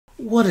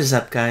What is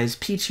up, guys?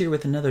 Peach here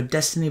with another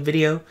Destiny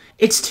video.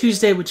 It's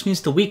Tuesday, which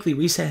means the weekly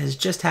reset has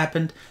just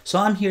happened, so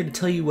I'm here to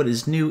tell you what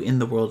is new in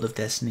the world of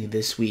Destiny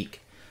this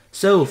week.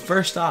 So,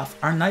 first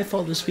off, our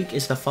Nightfall this week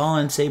is the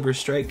Fallen Saber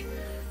Strike.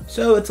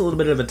 So it's a little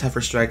bit of a tougher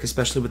strike,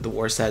 especially with the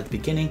war side at the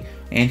beginning,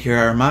 and here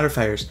are our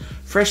modifiers.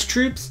 Fresh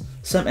troops,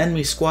 some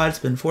enemy squads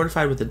been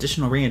fortified with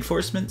additional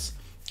reinforcements,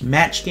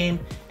 match game,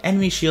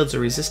 enemy shields are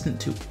resistant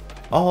to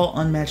all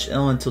unmatched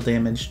elemental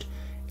damage,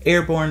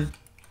 airborne,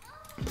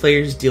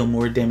 players deal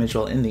more damage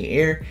while in the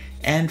air,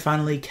 and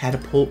finally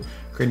catapult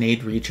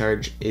grenade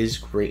recharge is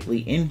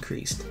greatly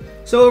increased.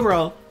 So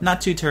overall,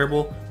 not too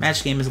terrible.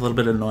 Match game is a little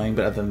bit annoying,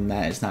 but other than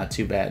that, it's not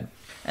too bad.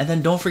 And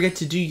then don't forget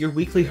to do your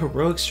weekly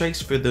heroic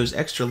strikes for those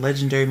extra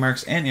legendary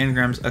marks and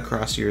engrams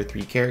across your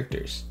 3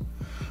 characters.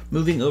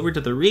 Moving over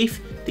to the Reef,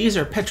 these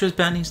are Petra's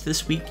bounties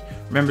this week.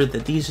 Remember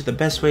that these are the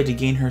best way to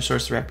gain her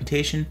source of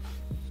reputation,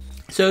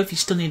 so if you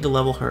still need to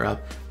level her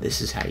up,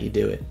 this is how you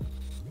do it.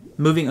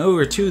 Moving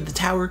over to the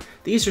Tower,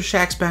 these are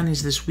Shaxx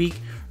bounties this week.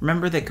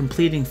 Remember that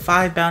completing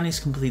 5 bounties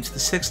completes the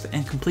 6th,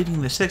 and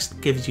completing the 6th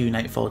gives you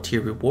Nightfall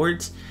tier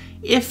rewards.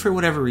 If for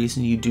whatever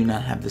reason you do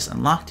not have this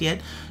unlocked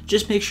yet,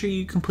 just make sure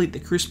you complete the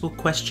Crucible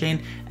quest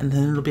chain, and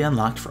then it'll be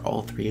unlocked for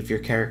all 3 of your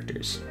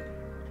characters.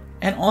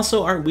 And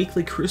also our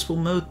weekly Crucible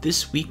mode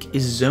this week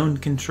is Zone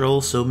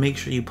Control, so make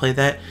sure you play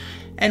that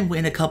and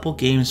win a couple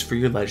games for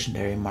your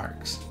legendary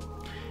marks.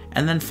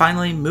 And then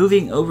finally,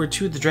 moving over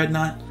to the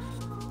Dreadnought,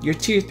 your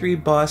tier 3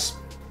 boss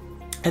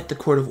at the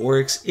Court of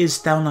Oryx is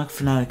Thalnok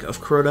Fanatic of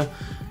Crota.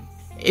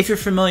 If you're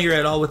familiar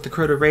at all with the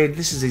Crota raid,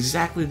 this is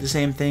exactly the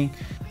same thing.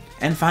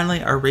 And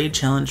finally, our raid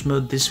challenge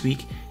mode this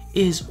week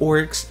is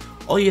Oryx.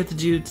 All you have to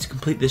do to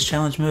complete this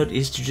challenge mode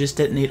is to just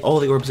detonate all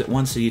the orbs at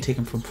once, so you take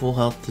them from full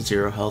health to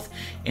 0 health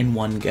in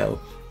one go.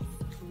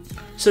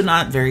 So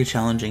not very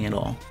challenging at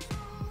all.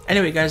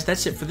 Anyway guys,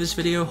 that's it for this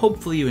video.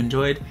 Hopefully you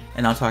enjoyed,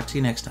 and I'll talk to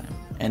you next time.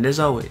 And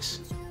as always,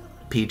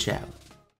 Peach out.